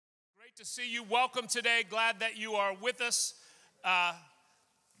Great to see you. Welcome today. Glad that you are with us.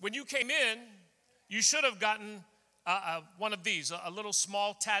 When you came in, you should have gotten one of these, a little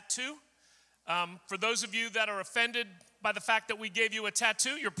small tattoo. For those of you that are offended by the fact that we gave you a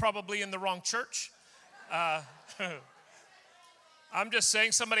tattoo, you're probably in the wrong church. I'm just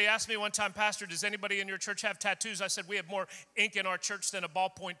saying, somebody asked me one time, Pastor, does anybody in your church have tattoos? I said, we have more ink in our church than a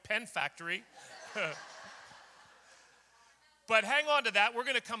ballpoint pen factory. But hang on to that. We're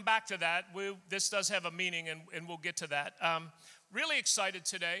going to come back to that. This does have a meaning, and we'll get to that. Really excited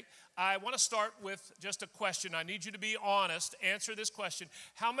today. I want to start with just a question. I need you to be honest. Answer this question.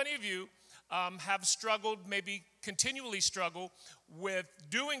 How many of you have struggled, maybe continually struggle, with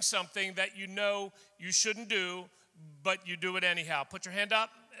doing something that you know you shouldn't do, but you do it anyhow? Put your hand up.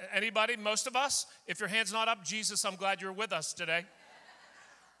 Anybody? Most of us? If your hand's not up, Jesus, I'm glad you're with us today.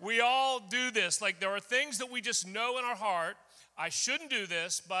 We all do this. Like, there are things that we just know in our heart, I shouldn't do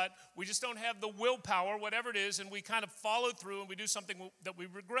this, but we just don't have the willpower, whatever it is, and we kind of follow through and we do something that we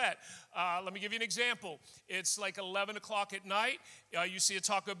regret. Let me give you an example. It's like 11 o'clock at night. You see a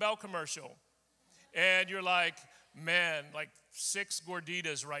Taco Bell commercial, and you're like, man, like 6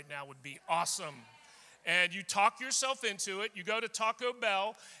 gorditas right now would be awesome. And you talk yourself into it. You go to Taco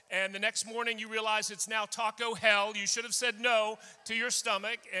Bell, and the next morning you realize it's now taco hell. You should have said no to your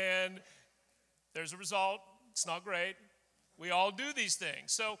stomach, and there's a result. It's not great. We all do these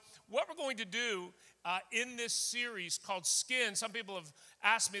things. So what we're going to do in this series called Skin, some people have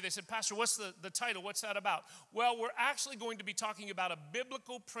asked me, they said, Pastor, what's the title? What's that about? Well, we're actually going to be talking about a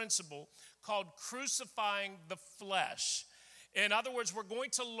biblical principle called crucifying the flesh. In other words, we're going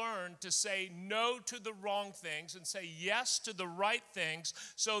to learn to say no to the wrong things and say yes to the right things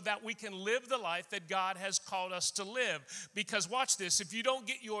so that we can live the life that God has called us to live. Because watch this, if you don't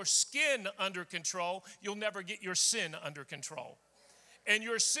get your skin under control, you'll never get your sin under control. And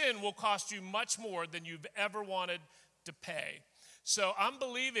your sin will cost you much more than you've ever wanted to pay. So I'm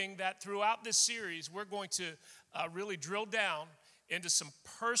believing that throughout this series, we're going to really drill down into some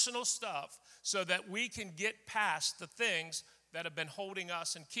personal stuff so that we can get past the things that have been holding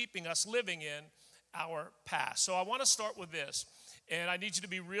us and keeping us living in our past. So I want to start with this, and I need you to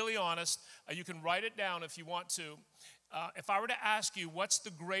be really honest. You can write it down if you want to. If I were to ask you, what's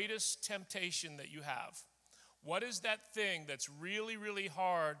the greatest temptation that you have? What is that thing that's really, really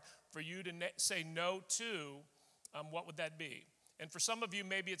hard for you to say no to? What would that be? And for some of you,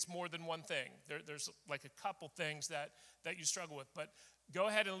 maybe it's more than one thing. There's like a couple things that you struggle with. But go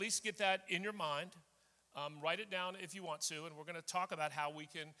ahead and at least get that in your mind. Write it down if you want to, and we're going to talk about how we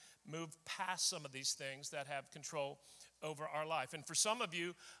can move past some of these things that have control over our life. And for some of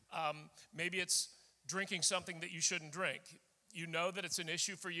you, maybe it's drinking something that you shouldn't drink. You know that it's an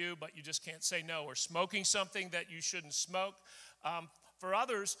issue for you, but you just can't say no. Or smoking something that you shouldn't smoke. For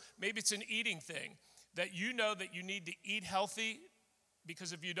others, maybe it's an eating thing, that you know that you need to eat healthy,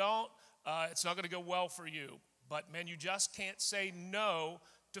 because if you don't, it's not going to go well for you. But man, you just can't say no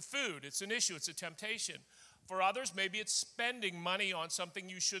to food. It's an issue. It's a temptation. For others, maybe it's spending money on something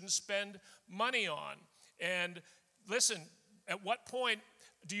you shouldn't spend money on. And listen, at what point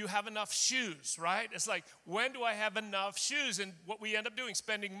do you have enough shoes, right? It's like, when do I have enough shoes? And what we end up doing,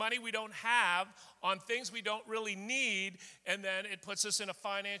 spending money we don't have on things we don't really need, and then it puts us in a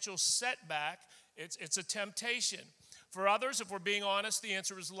financial setback. It's a temptation. For others, if we're being honest, the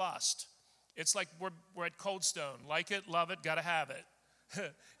answer is lust. It's like we're at Cold Stone. Like it, love it, gotta have it.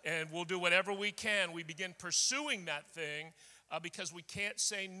 And we'll do whatever we can. We begin pursuing that thing because we can't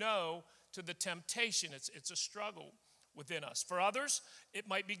say no to the temptation. It's a struggle within us. For others, it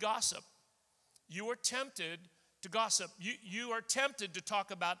might be gossip. You are tempted to gossip. You are tempted to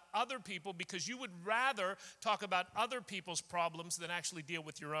talk about other people because you would rather talk about other people's problems than actually deal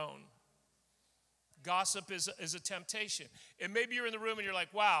with your own. Gossip is a temptation. And maybe you're in the room and you're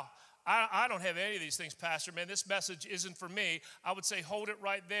like, wow, I don't have any of these things, Pastor. Man, this message isn't for me. I would say hold it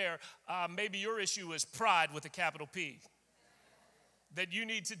right there. Maybe your issue is pride with a capital P. That you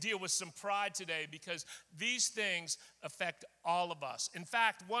need to deal with some pride today, because these things affect all of us. In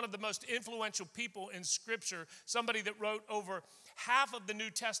fact, one of the most influential people in Scripture, somebody that wrote over half of the New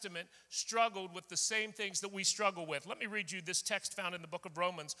Testament, struggled with the same things that we struggle with. Let me read you this text found in the book of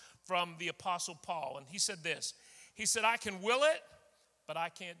Romans from the Apostle Paul. And he said this. He said, I can will it, but I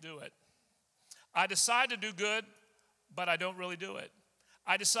can't do it. I decide to do good, but I don't really do it.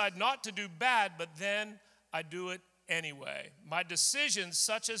 I decide not to do bad, but then I do it anyway. My decisions,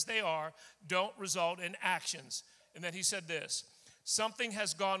 such as they are, don't result in actions. And then he said this, something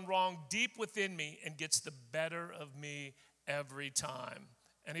has gone wrong deep within me and gets the better of me every time.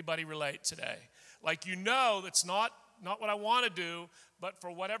 Anybody relate today? Like, you know, it's not what I want to do, but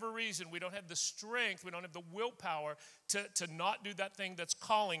for whatever reason, we don't have the strength, we don't have the willpower to not do that thing that's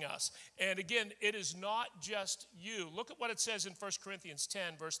calling us. And again, it is not just you. Look at what it says in 1 Corinthians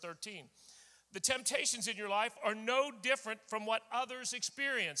 10, verse 13. The temptations in your life are no different from what others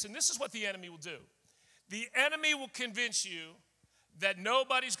experience. And this is what the enemy will do. The enemy will convince you that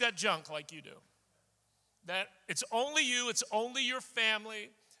nobody's got junk like you do. That it's only you, it's only your family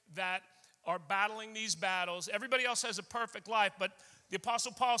that are battling these battles. Everybody else has a perfect life, but the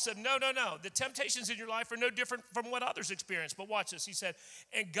Apostle Paul said, no. The temptations in your life are no different from what others experience. But watch this. He said,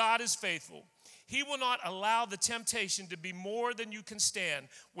 and God is faithful. He will not allow the temptation to be more than you can stand.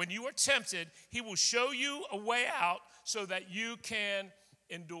 When you are tempted, he will show you a way out so that you can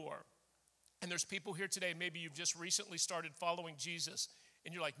endure. And there's people here today, maybe you've just recently started following Jesus,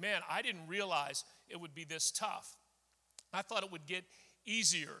 and you're like, man, I didn't realize it would be this tough. I thought it would get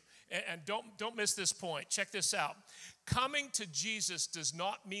easier. And don't miss this point. Check this out. Coming to Jesus does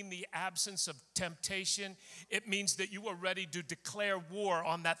not mean the absence of temptation. It means that you are ready to declare war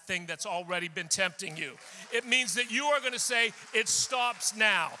on that thing that's already been tempting you. It means that you are going to say, it stops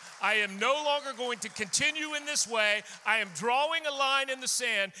now. I am no longer going to continue in this way. I am drawing a line in the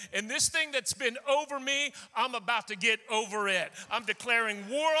sand, and this thing that's been over me, I'm about to get over it. I'm declaring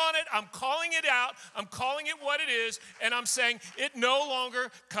war on it. I'm calling it out. I'm calling it what it is, and I'm saying it no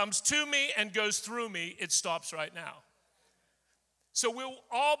longer comes to me and goes through me. It stops right now. So we'll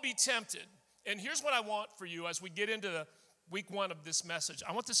all be tempted. And here's what I want for you as we get into the week one of this message.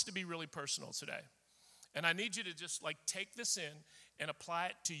 I want this to be really personal today. And I need you to just take this in and apply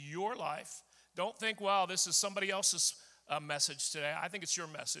it to your life. Don't think, wow, this is somebody else's message today. I think it's your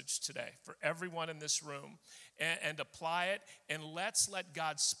message today for everyone in this room. And apply it, and let's let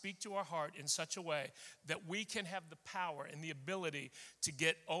God speak to our heart in such a way that we can have the power and the ability to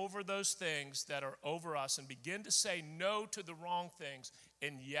get over those things that are over us and begin to say no to the wrong things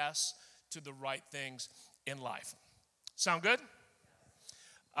and yes to the right things in life. Sound good?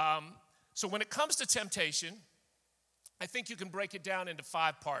 So when it comes to temptation, I think you can break it down into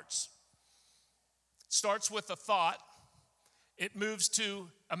 5 parts. It starts with a thought. It moves to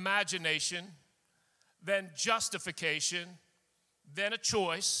imagination, then justification, then a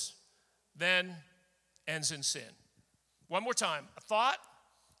choice, then ends in sin. One more time. A thought,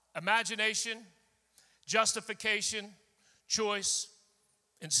 imagination, justification, choice,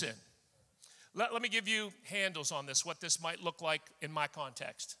 and sin. Let me give you handles on this, what this might look like in my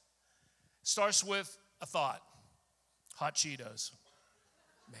context. Starts with a thought. Hot Cheetos.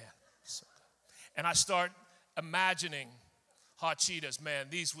 Man, so good. And I start imagining hot Cheetos. Man,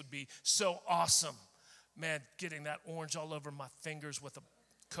 these would be so awesome. Man, getting that orange all over my fingers with a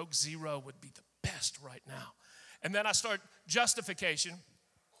Coke Zero would be the best right now. And then I start justification.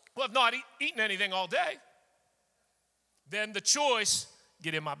 Well, I've not eaten anything all day. Then the choice,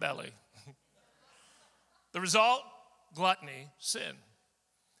 get in my belly. The result, gluttony, sin.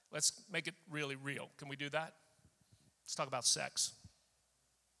 Let's make it really real. Can we do that? Let's talk about sex.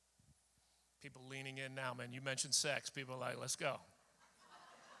 People leaning in now, man. You mentioned sex. People are like, let's go.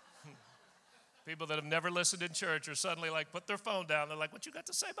 People that have never listened in church are suddenly put their phone down. They're like, what you got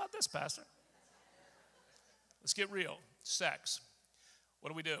to say about this, Pastor? Let's get real. Sex.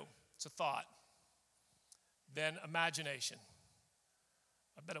 What do? It's a thought. Then imagination.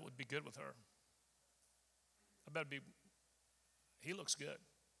 I bet it would be good with her. I bet he looks good.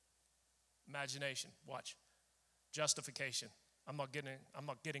 Imagination. Watch. Justification. I'm not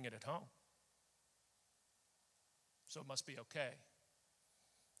getting it at home. So it must be okay.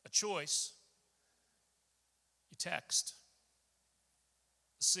 A choice. You text.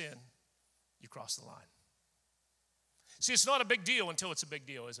 Sin, you cross the line. See, it's not a big deal until it's a big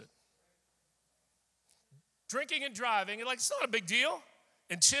deal, is it? Drinking and driving, it's not a big deal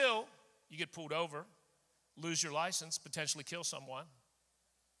until you get pulled over, lose your license, potentially kill someone.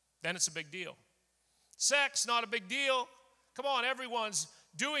 Then it's a big deal. Sex, not a big deal. Come on, everyone's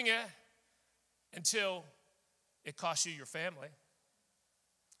doing it until it costs you your family,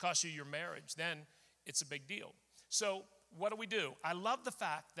 costs you your marriage. Then it's a big deal. So what do? I love the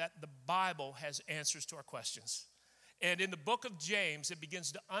fact that the Bible has answers to our questions. And in the book of James, it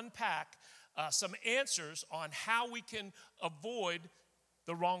begins to unpack some answers on how we can avoid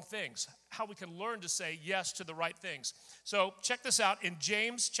the wrong things, how we can learn to say yes to the right things. So check this out. In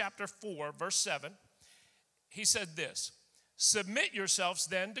James chapter 4, verse 7, he said this, submit yourselves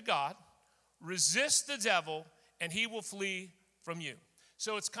then to God, resist the devil, and he will flee from you.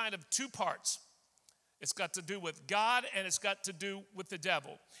 So it's kind of 2 parts. It's got to do with God, and it's got to do with the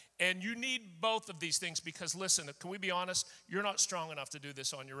devil. And you need both of these things because, listen, can we be honest? You're not strong enough to do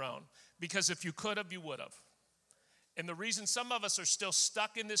this on your own. Because if you could have, you would have. And the reason some of us are still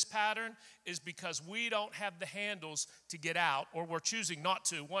stuck in this pattern is because we don't have the handles to get out, or we're choosing not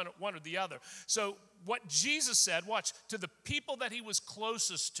to, one or the other. So what Jesus said, watch, to the people that he was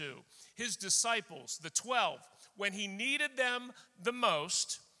closest to, his disciples, the 12, when he needed them the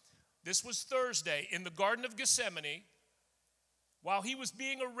most, this was Thursday in the Garden of Gethsemane, while he was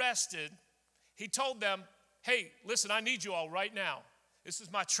being arrested, he told them, hey, listen, I need you all right now. This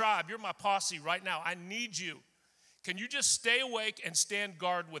is my tribe. You're my posse right now. I need you. Can you just stay awake and stand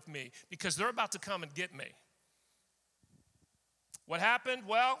guard with me? Because they're about to come and get me. What happened?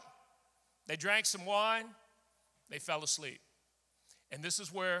 Well, they drank some wine. They fell asleep. And this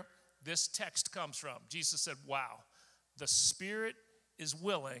is where this text comes from. Jesus said, wow, the spirit is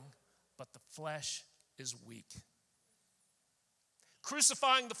willing, but the flesh is weak.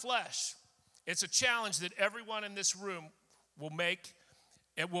 Crucifying the flesh. It's a challenge that everyone in this room will make,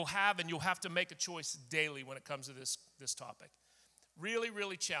 and will have, and you'll have to make a choice daily when it comes to this topic. Really,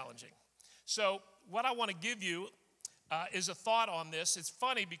 really challenging. So what I want to give you is a thought on this. It's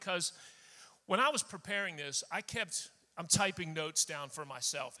funny because when I was preparing this, I'm typing notes down for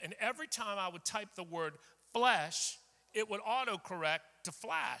myself. And every time I would type the word flesh, it would autocorrect to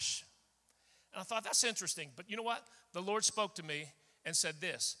flash. And I thought, that's interesting. But you know what? The Lord spoke to me and said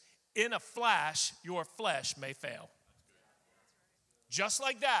this: in a flash, your flesh may fail. Just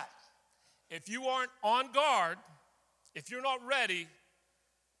like that. If you aren't on guard, if you're not ready,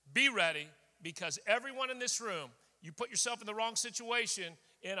 be ready, because everyone in this room, you put yourself in the wrong situation,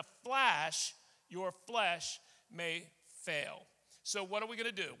 in a flash, your flesh may fail. So what are we going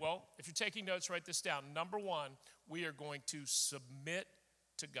to do? Well, if you're taking notes, write this down. Number one, we are going to submit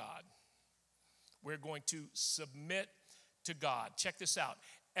to God. We're going to submit to God. Check this out.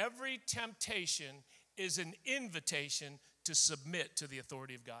 Every temptation is an invitation to submit to the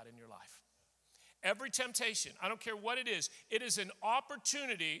authority of God in your life. Every temptation, I don't care what it is an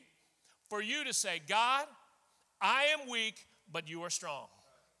opportunity for you to say, God, I am weak, but you are strong.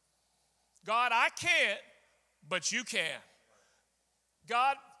 God, I can't, but you can.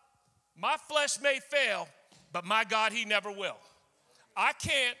 God, my flesh may fail, but my God, he never will. I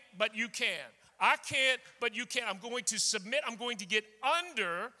can't, but you can. I can't, but you can. I'm going to submit. I'm going to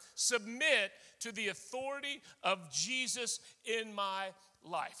submit to the authority of Jesus in my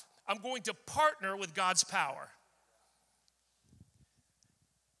life. I'm going to partner with God's power.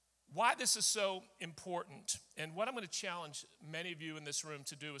 Why this is so important, and what I'm going to challenge many of you in this room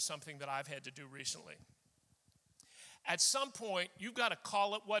to do, is something that I've had to do recently. At some point, you've got to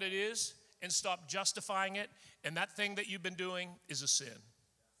call it what it is and stop justifying it, and that thing that you've been doing is a sin.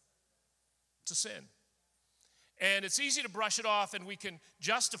 It's a sin. And it's easy to brush it off and we can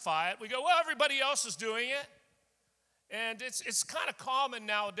justify it. We go, well, everybody else is doing it. And it's kind of common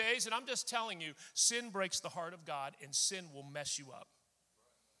nowadays, and I'm just telling you, sin breaks the heart of God, and sin will mess you up.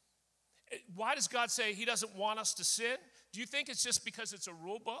 Why does God say he doesn't want us to sin? Do you think it's just because it's a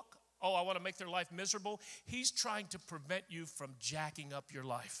rule book? Oh, I want to make their life miserable. He's trying to prevent you from jacking up your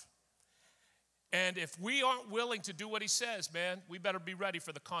life. And if we aren't willing to do what he says, man, we better be ready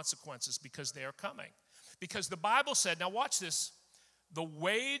for the consequences, because they are coming. Because the Bible said, now watch this, the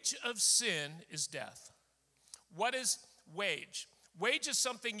wage of sin is death. What is wage? Wage is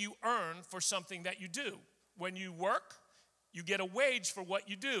something you earn for something that you do. When you work, you get a wage for what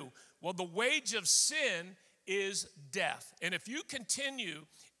you do. Well, the wage of sin is death. And if you continue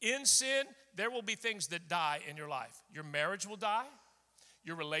in sin, there will be things that die in your life. Your marriage will die.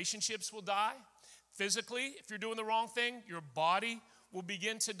 Your relationships will die. Physically, if you're doing the wrong thing, your body will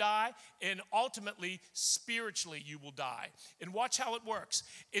begin to die, and ultimately, spiritually, you will die. And watch how it works.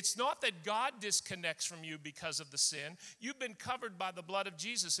 It's not that God disconnects from you because of the sin. You've been covered by the blood of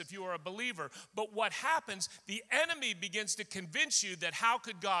Jesus if you are a believer. But what happens, the enemy begins to convince you that how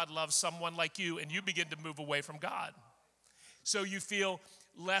could God love someone like you, and you begin to move away from God. So you feel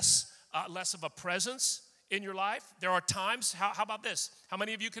less of a presence in your life. There are times, how about this? How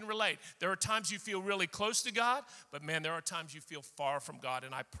many of you can relate? There are times you feel really close to God, but man, there are times you feel far from God,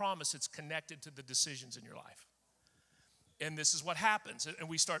 and I promise it's connected to the decisions in your life. And this is what happens, and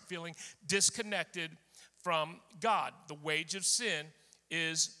we start feeling disconnected from God. The wage of sin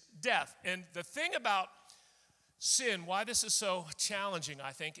is death. And the thing about sin, why this is so challenging,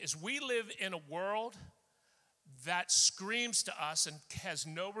 I think, is we live in a world that screams to us and has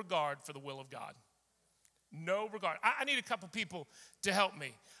no regard for the will of God. No regard. I need a couple people to help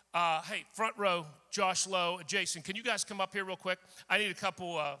me. Hey, front row, Josh Lowe, Jason, can you guys come up here real quick? I need a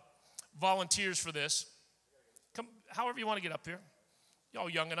couple volunteers for this. Come, however you want to get up here. Y'all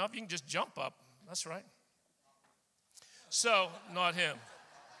young enough, you can just jump up. That's right. So, not him.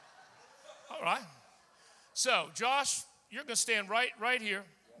 All right. So, Josh, you're going to stand right here,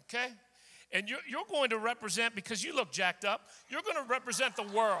 okay? And you're going to represent, because you look jacked up, you're going to represent the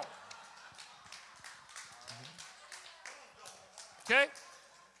world. Okay?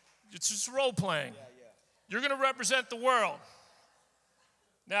 It's just role playing. You're going to represent the world.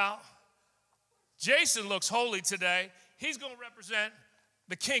 Now, Jason looks holy today. He's going to represent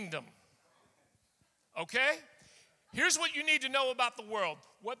the kingdom. Okay? Here's what you need to know about the world.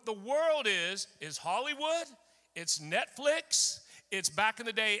 What the world is Hollywood, it's Netflix, it's back in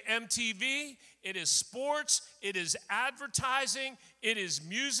the day MTV, it is sports, it is advertising, it is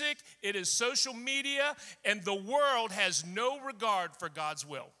music, it is social media, and the world has no regard for God's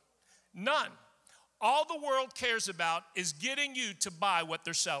will. None. All the world cares about is getting you to buy what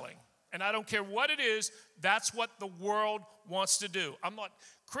they're selling. And I don't care what it is, that's what the world wants to do. I'm not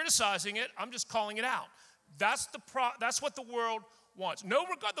criticizing it, I'm just calling it out. That's what the world wants. No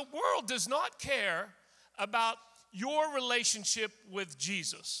regard, the world does not care about your relationship with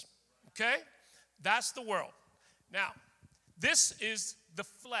Jesus, okay? That's the world. Now, this is the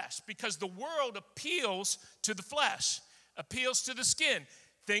flesh, because the world appeals to the flesh, appeals to the skin,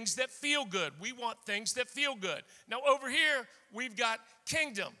 things that feel good. We want things that feel good. Now, over here, we've got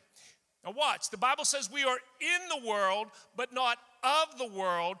kingdom. Now, watch. The Bible says we are in the world, but not of the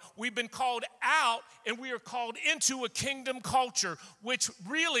world. We've been called out, and we are called into a kingdom culture, which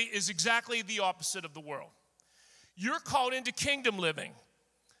really is exactly the opposite of the world. You're called into kingdom living,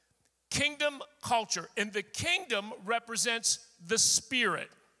 kingdom culture, and the kingdom represents the spirit,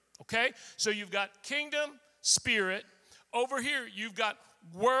 okay? So you've got kingdom, spirit. Over here, you've got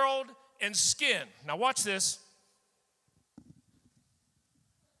world and skin. Now watch this.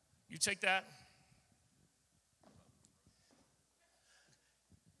 You take that.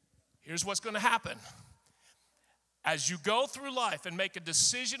 Here's what's going to happen. As you go through life and make a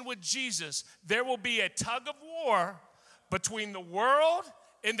decision with Jesus, there will be a tug of war between the world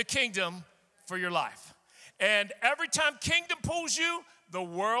and the kingdom for your life. And every time kingdom pulls you, the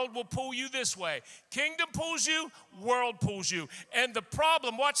world will pull you this way. Kingdom pulls you, world pulls you. And the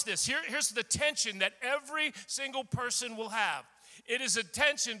problem, watch this, here's the tension that every single person will have. It is a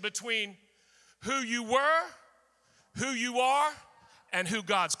tension between who you were, who you are, and who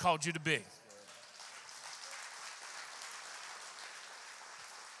God's called you to be.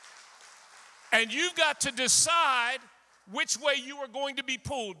 And you've got to decide which way you are going to be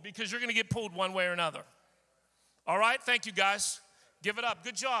pulled, because you're going to get pulled one way or another. All right? Thank you, guys. Give it up.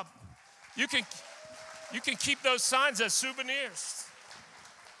 Good job. You can keep those signs as souvenirs.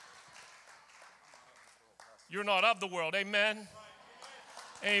 You're not of the world. Amen.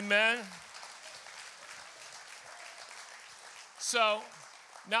 Amen. So,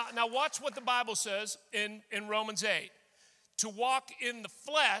 now watch what the Bible says in Romans 8. To walk in the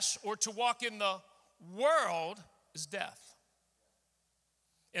flesh or to walk in the world is death.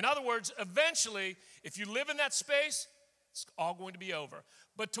 In other words, eventually, if you live in that space, it's all going to be over.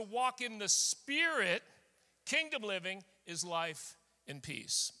 But to walk in the spirit, kingdom living, is life and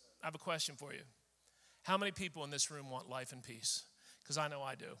peace. I have a question for you. How many people in this room want life and peace? Because I know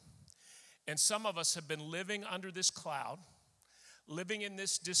I do. And some of us have been living under this cloud, living in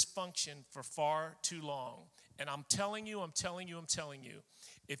this dysfunction for far too long. And I'm telling you,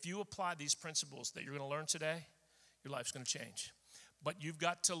 if you apply these principles that you're going to learn today, your life's going to change. But you've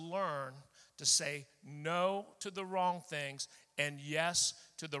got to learn to say no to the wrong things and yes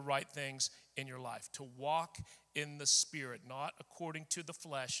to the right things in your life. To walk in the spirit, not according to the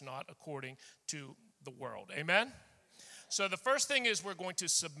flesh, not according to the world. Amen? So the first thing is we're going to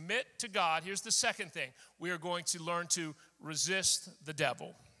submit to God. Here's the second thing. We are going to learn to resist the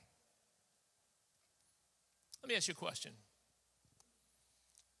devil. Let me ask you a question.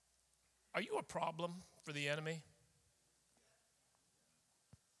 Are you a problem for the enemy?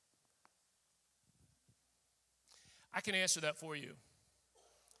 I can answer that for you.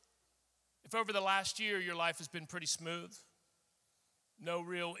 If over the last year your life has been pretty smooth, no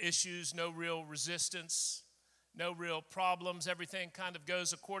real issues, no real resistance, no real problems, everything kind of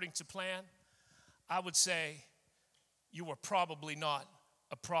goes according to plan, I would say you are probably not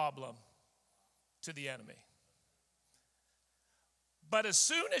a problem to the enemy. But as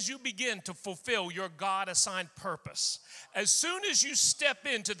soon as you begin to fulfill your God-assigned purpose, as soon as you step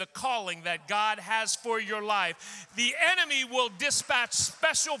into the calling that God has for your life, the enemy will dispatch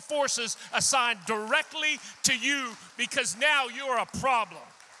special forces assigned directly to you, because now you're a problem.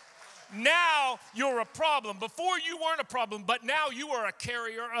 Now you're a problem. Before you weren't a problem, but now you are a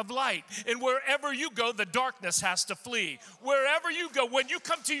carrier of light. And wherever you go, the darkness has to flee. Wherever you go, when you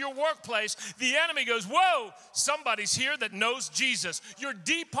come to your workplace, the enemy goes, whoa, somebody's here that knows Jesus. You're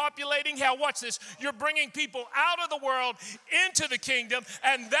depopulating hell. Watch this. You're bringing people out of the world into the kingdom,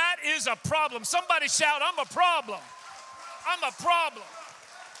 and that is a problem. Somebody shout, I'm a problem. I'm a problem.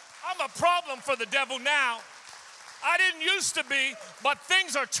 I'm a problem for the devil now. I didn't used to be, but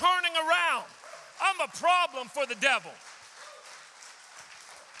things are turning around. I'm a problem for the devil.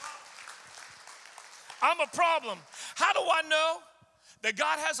 I'm a problem. How do I know that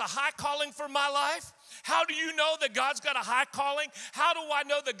God has a high calling for my life? How do you know that God's got a high calling? How do I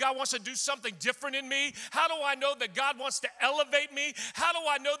know that God wants to do something different in me? How do I know that God wants to elevate me? How do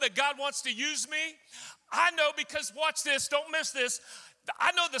I know that God wants to use me? I know because, watch this, don't miss this.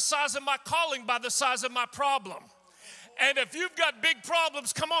 I know the size of my calling by the size of my problem. And if you've got big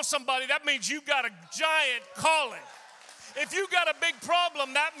problems, come on somebody, that means you've got a giant calling. If you've got a big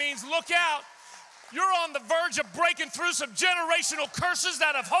problem, that means look out. You're on the verge of breaking through some generational curses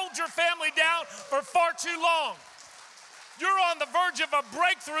that have held your family down for far too long. You're on the verge of a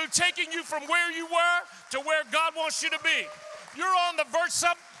breakthrough taking you from where you were to where God wants you to be. You're on the verge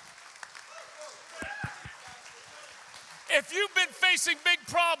of If you've been facing big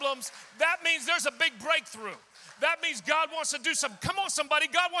problems, that means there's a big breakthrough. That means God wants to do something. Come on, somebody.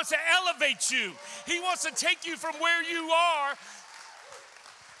 God wants to elevate you. He wants to take you from where you are.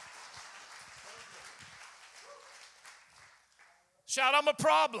 Shout, I'm a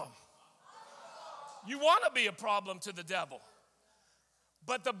problem. You want to be a problem to the devil.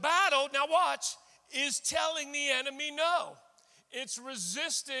 But the battle, now watch, is telling the enemy no. It's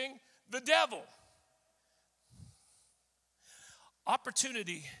resisting the devil.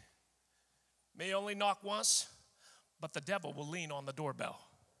 Opportunity may only knock once, but the devil will lean on the doorbell.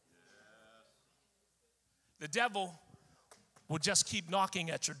 The devil will just keep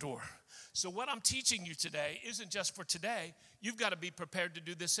knocking at your door. So what I'm teaching you today isn't just for today. You've got to be prepared to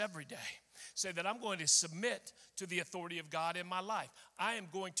do this every day. Say that I'm going to submit to the authority of God in my life. I am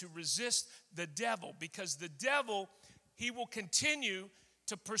going to resist the devil because the devil, he will continue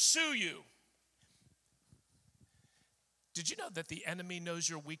to pursue you. Did you know that the enemy knows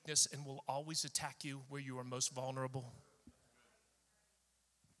your weakness and will always attack you where you are most vulnerable?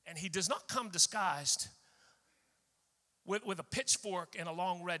 And he does not come disguised with a pitchfork and a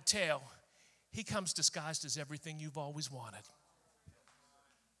long red tail. He comes disguised as everything you've always wanted.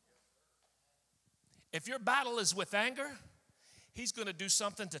 If your battle is with anger, he's going to do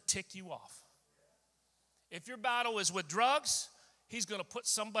something to tick you off. If your battle is with drugs, he's going to put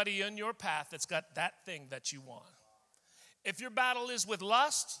somebody in your path that's got that thing that you want. If your battle is with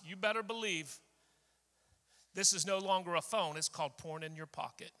lust, you better believe this is no longer a phone. It's called porn in your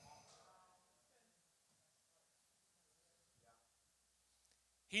pocket.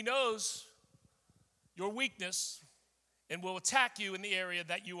 He knows your weakness and will attack you in the area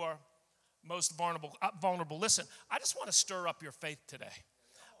that you are most vulnerable. Listen, I just want to stir up your faith today.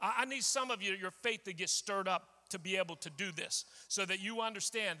 I need some of you, your faith to get stirred up to be able to do this so that you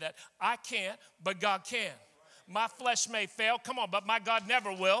understand that I can't, but God can. My flesh may fail, come on, but my God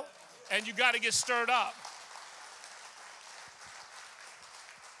never will, and you got to get stirred up.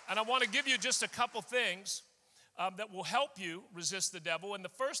 And I want to give you just a couple things that will help you resist the devil. And the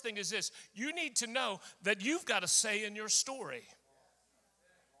first thing is this: you need to know that you've got a say in your story.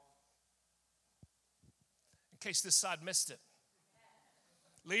 In case this side missed it.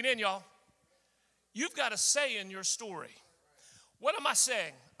 Lean in, y'all. You've got a say in your story. What am I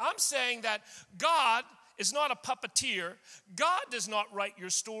saying? I'm saying that God is not a puppeteer. God does not write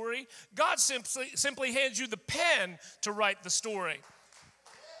your story. God simply hands you the pen to write the story.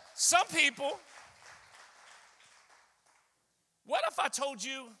 Some people, what if I told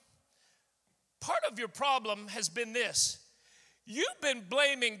you part of your problem has been this? You've been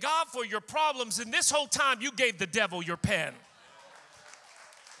blaming God for your problems, and this whole time you gave the devil your pen.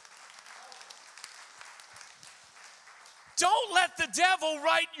 Don't let the devil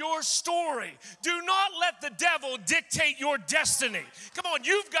write your story. Do not let the devil dictate your destiny. Come on,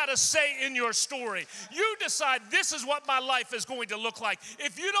 you've got a say in your story. You decide this is what my life is going to look like.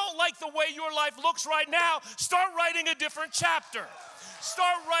 If you don't like the way your life looks right now, start writing a different chapter.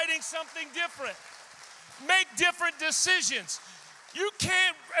 Start writing something different. Make different decisions. You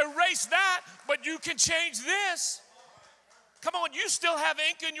can't erase that, but you can change this. Come on, you still have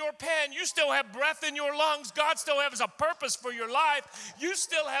ink in your pen. You still have breath in your lungs. God still has a purpose for your life. You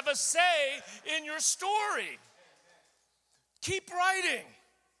still have a say in your story. Keep writing.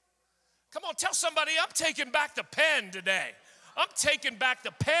 Come on, tell somebody, I'm taking back the pen today. I'm taking back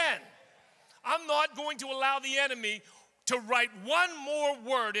the pen. I'm not going to allow the enemy to write one more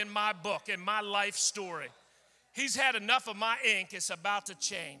word in my book, in my life story. He's had enough of my ink. It's about to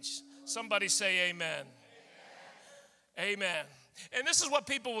change. Somebody say amen. Amen. Amen. And this is what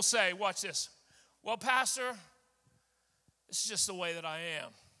people will say. Watch this. Well, Pastor, this is just the way that I am.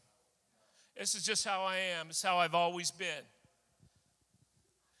 This is just how I am. It's how I've always been.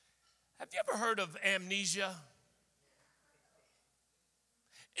 Have you ever heard of amnesia?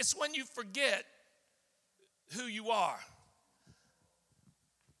 It's when you forget who you are.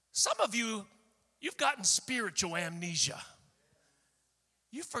 Some of you, you've gotten spiritual amnesia.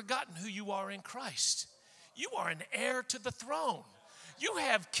 You've forgotten who you are in Christ. You are an heir to the throne. You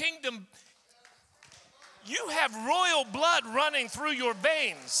have kingdom, you have royal blood running through your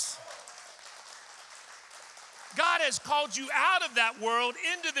veins. God has called you out of that world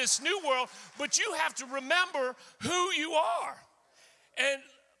into this new world, but you have to remember who you are. And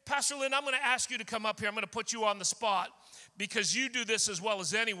Pastor Lynn, I'm going to ask you to come up here. I'm going to put you on the spot because you do this as well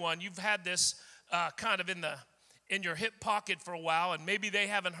as anyone. You've had this kind of in your hip pocket for a while, and maybe they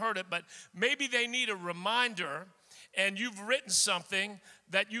haven't heard it, but maybe they need a reminder, and you've written something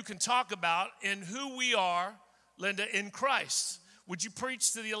that you can talk about in who we are, Linda, in Christ. Would you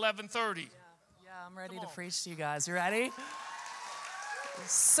preach to the 11:30? Yeah, I'm ready to preach to you guys. You ready?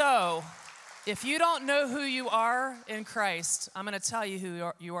 So, if you don't know who you are in Christ, I'm going to tell you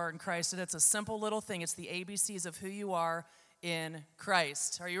who you are in Christ, and it's a simple little thing. It's the ABCs of who you are in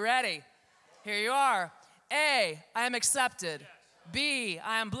Christ. Are you ready? Here you are. A, I am accepted. B,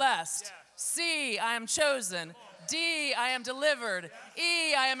 I am blessed. C, I am chosen. D, I am delivered.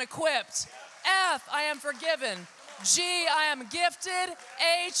 E, I am equipped. F, I am forgiven. G, I am gifted.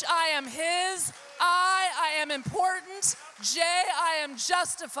 H, I am his. I am important. J, I am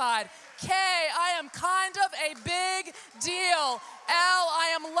justified. K, I am kind of a big deal. L,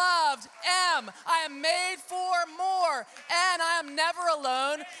 I am loved. M, I am made for more. N, I am never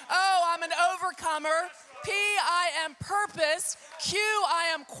alone. O, I'm an overcomer. P, I am purposed. Q,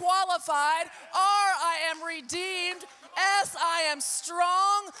 I am qualified. R, I am redeemed. S, I am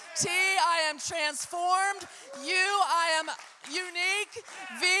strong. T, I am transformed. U, I am unique.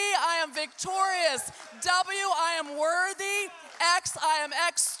 V, I am victorious. W, I am worthy. X, I am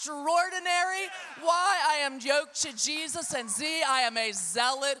extraordinary. Y, I am yoked to Jesus. And Z, I am a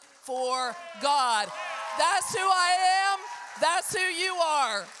zealot for God. That's who I am. That's who you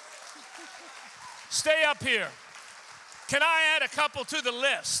are. Stay up here. Can I add a couple to the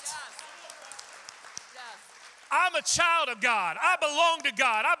list? I'm a child of God. I belong to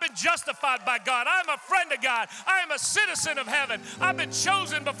God. I've been justified by God. I'm a friend of God. I am a citizen of heaven. I've been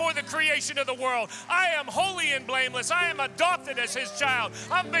chosen before the creation of the world. I am holy and blameless. I am adopted as his child.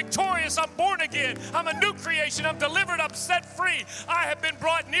 I'm victorious. I'm born again. I'm a new creation. I'm delivered. I'm set free. I have been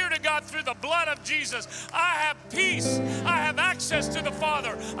brought near to God through the blood of Jesus. I have peace. I have access to the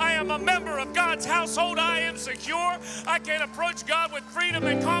Father. I am a member of God's household. I am secure. I can approach God with freedom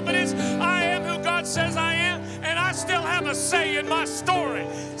and confidence. I am who God says I am. And I still have a say in my story.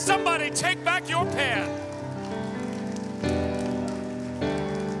 Somebody take back your pen.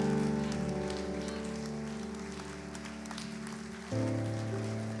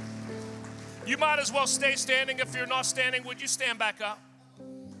 You might as well stay standing. If you're not standing, would you stand back up?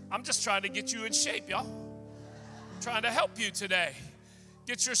 I'm just trying to get you in shape, y'all. I'm trying to help you today.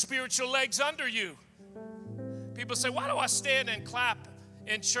 Get your spiritual legs under you. People say, why do I stand and clap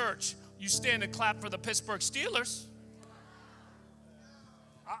in church? You stand and clap for the Pittsburgh Steelers.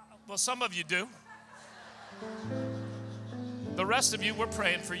 Well, some of you do. The rest of you, we're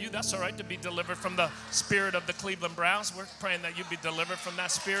praying for you. That's all right, to be delivered from the spirit of the Cleveland Browns. We're praying that you be delivered from that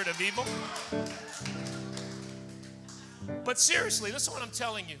spirit of evil. But seriously, listen to what I'm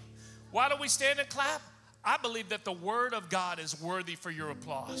telling you. Why do we stand and clap? I believe that the Word of God is worthy for your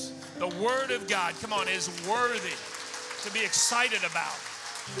applause. The Word of God, come on, is worthy to be excited about.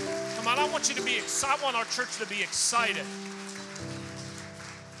 Come on, I want you to be excited. I want our church to be excited.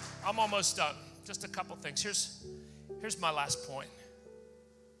 I'm almost done. Just a couple things. Here's my last point.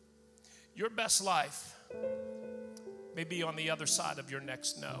 Your best life may be on the other side of your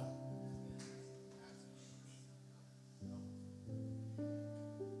next no.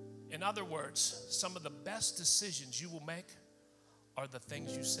 In other words, some of the best decisions you will make are the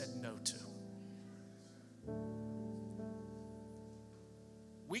things you said no to.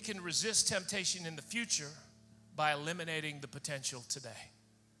 We can resist temptation in the future by eliminating the potential today.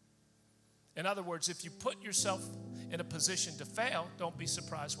 In other words, if you put yourself in a position to fail, don't be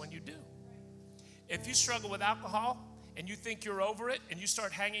surprised when you do. If you struggle with alcohol and you think you're over it and you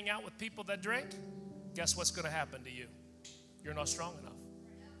start hanging out with people that drink, guess what's going to happen to you? You're not strong enough.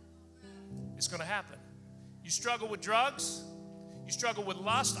 it's going to happen. You struggle with drugs, you struggle with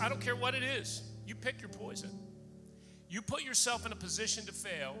lust, I don't care what it is. You pick your poison. You put yourself in a position to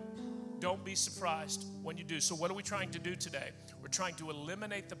fail. Don't be surprised when you do. So what are we trying to do today? We're trying to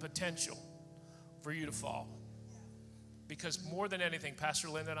eliminate the potential for you to fall. Because more than anything, Pastor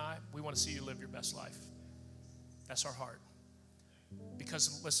Linda and I, we want to see you live your best life. That's our heart.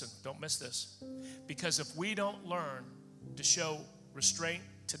 Because, listen, don't miss this. Because if we don't learn to show restraint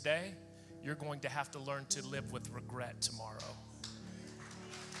today, you're going to have to learn to live with regret tomorrow.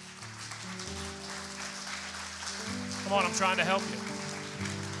 Come on, I'm trying to help you.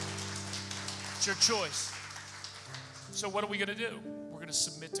 It's your choice. So what are we going to do? We're going to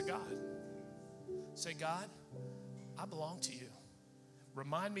submit to God. Say, God, I belong to you.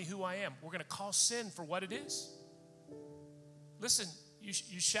 Remind me who I am. We're going to call sin for what it is. Listen, you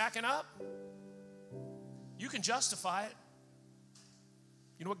shacking up, you can justify it.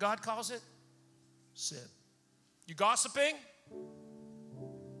 You know what God calls it? Sin. You gossiping?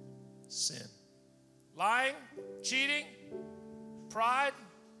 Sin. Lying, cheating, pride.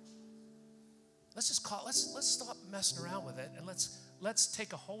 Let's stop messing around with it, and let's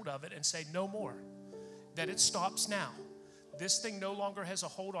take a hold of it and say no more. That it stops now. This thing no longer has a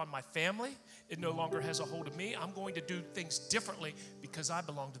hold on my family. It no longer has a hold of me. I'm going to do things differently because I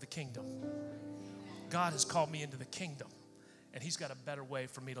belong to the kingdom. God has called me into the kingdom, and he's got a better way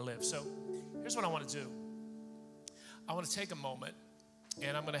for me to live. So here's what I want to do. I want to take a moment,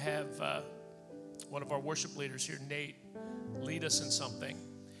 and I'm going to have one of our worship leaders here, Nate, lead us in something.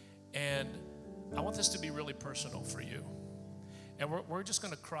 And I want this to be really personal for you. And we're just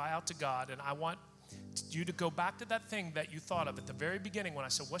going to cry out to God, and I want you to go back to that thing that you thought of at the very beginning when I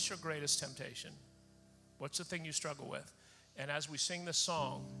said, what's your greatest temptation? What's the thing you struggle with? And as we sing this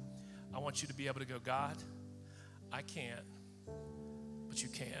song, I want you to be able to go, God, I can't, but you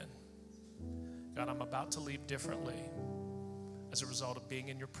can. God, I'm about to leave differently as a result of being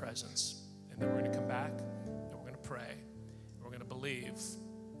in your presence. And then we're going to come back, and we're going to pray, and we're going to believe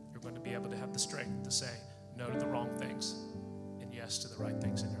you're going to be able to have the strength to say no to the wrong things and yes to the right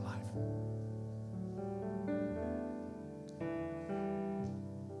things in your life.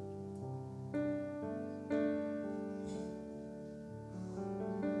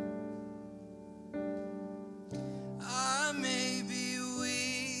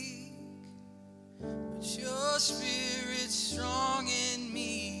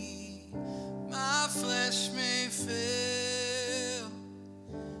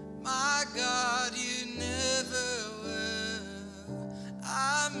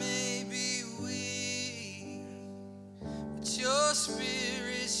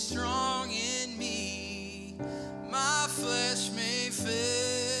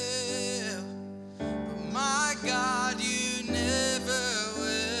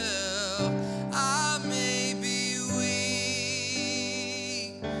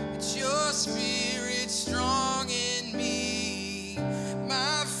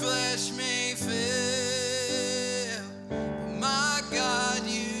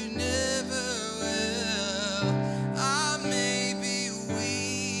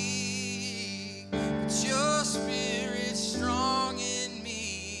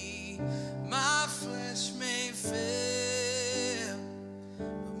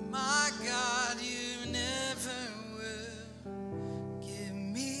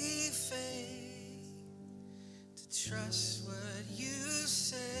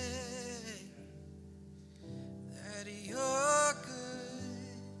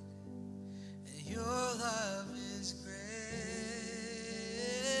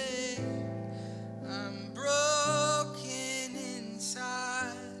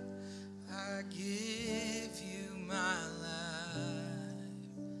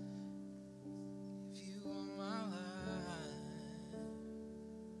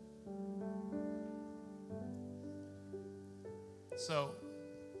 So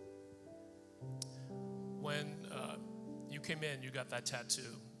when you came in, you got that tattoo,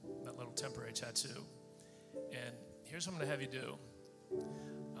 that little temporary tattoo. And here's what I'm going to have you do.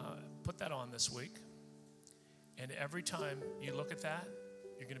 Put that on this week. And every time you look at that,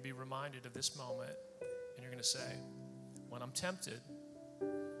 you're going to be reminded of this moment. And you're going to say, when I'm tempted,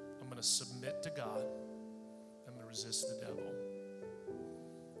 I'm going to submit to God. I'm going to resist the devil.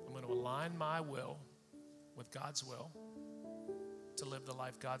 I'm going to align my will with God's will to live the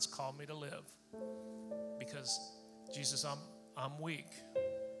life God's called me to live. Because, Jesus, I'm weak,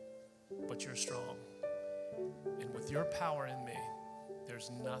 but you're strong. And with your power in me, there's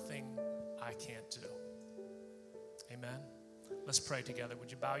nothing I can't do. Amen? Let's pray together.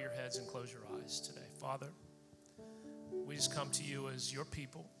 Would you bow your heads and close your eyes today? Father, we just come to you as your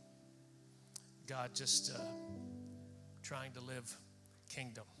people. God, just trying to live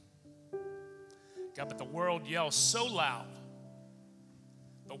kingdom. God, but the world yells so loud.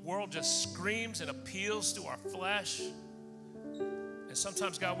 The world just screams and appeals to our flesh. And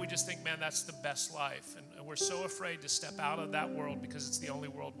sometimes, God, we just think, man, that's the best life. And we're so afraid to step out of that world because it's the only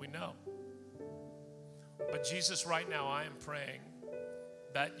world we know. But Jesus, right now, I am praying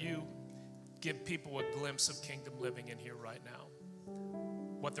that you give people a glimpse of kingdom living in here right now,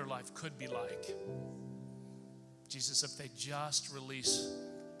 what their life could be like. Jesus, if they just release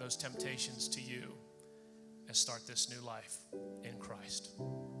those temptations to you and start this new life in Christ.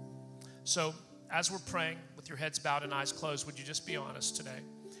 So as we're praying with your heads bowed and eyes closed, would you just be honest today?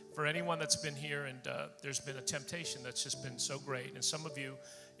 For anyone that's been here and there's been a temptation that's just been so great, and some of you,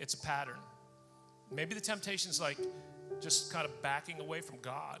 it's a pattern. Maybe the temptation's like just kind of backing away from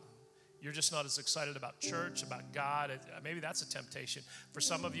God. You're just not as excited about church, about God. Maybe that's a temptation. For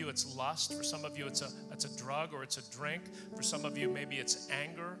some of you, it's lust. For some of you, it's a drug or it's a drink. For some of you, maybe it's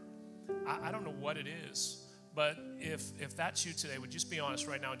anger. I don't know what it is. But if that's you today, would you just be honest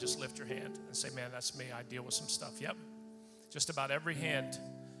right now and just lift your hand and say, man, that's me. I deal with some stuff. Yep. Just about every hand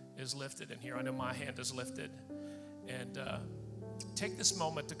is lifted in here. I know my hand is lifted. And take this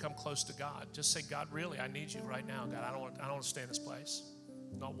moment to come close to God. Just say, God, really, I need you right now. God, I don't want to stay in this place.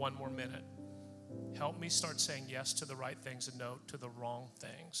 Not one more minute. Help me start saying yes to the right things and no to the wrong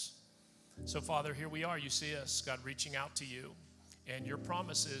things. So, Father, here we are. You see us, God, reaching out to you. And your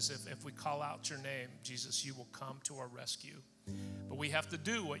promise is if we call out your name, Jesus, you will come to our rescue. But we have to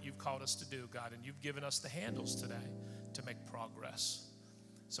do what you've called us to do, God. And you've given us the handles today to make progress.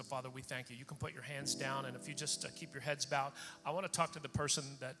 So, Father, we thank you. You can put your hands down. And if you just keep your heads bowed, I want to talk to the person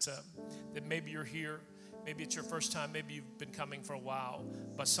that maybe you're here. Maybe it's your first time. Maybe you've been coming for a while,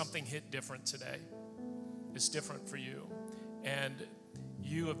 but something hit different today. It's different for you. And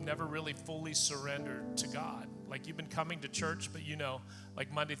you have never really fully surrendered to God. Like you've been coming to church, but you know,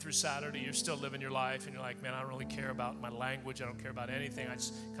 like Monday through Saturday, you're still living your life. And you're like, man, I don't really care about my language. I don't care about anything. I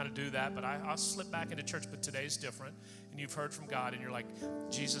just kind of do that. But I'll slip back into church, but today's different. And you've heard from God and you're like,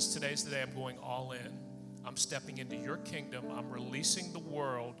 Jesus, today's the day I'm going all in. I'm stepping into your kingdom. I'm releasing the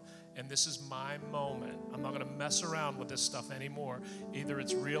world. And this is my moment. I'm not going to mess around with this stuff anymore. Either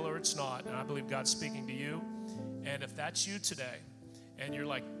it's real or it's not. And I believe God's speaking to you. And if that's you today, and you're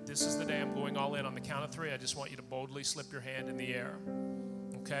like, this is the day I'm going all in, on the count of 3, I just want you to boldly slip your hand in the air.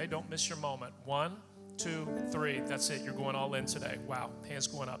 Okay? Don't miss your moment. 1, 2, 3. That's it. You're going all in today. Wow. Hands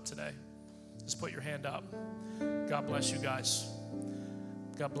going up today. Just put your hand up. God bless you guys.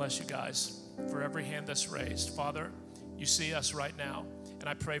 God bless you guys. For every hand that's raised. Father, you see us right now. And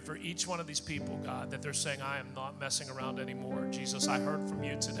I pray for each one of these people, God, that they're saying, I am not messing around anymore. Jesus, I heard from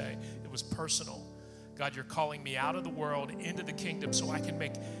you today. It was personal. God, you're calling me out of the world into the kingdom so I can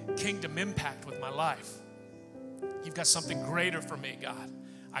make kingdom impact with my life. You've got something greater for me, God.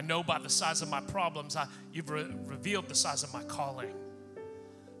 I know by the size of my problems, you've revealed the size of my calling.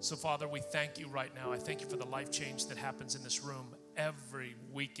 So, Father, we thank you right now. I thank you for the life change that happens in this room every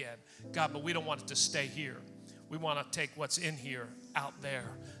weekend. God, but we don't want it to stay here. We want to take what's in here out there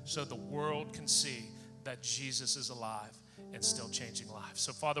so the world can see that Jesus is alive and still changing lives.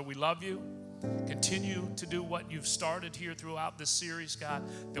 So, Father, we love you. Continue to do what you've started here throughout this series, God,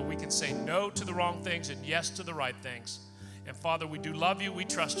 that we can say no to the wrong things and yes to the right things. And, Father, we do love you, we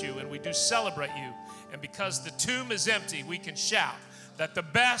trust you, and we do celebrate you. And because the tomb is empty, we can shout that the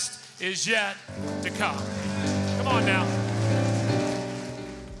best is yet to come. Come on now.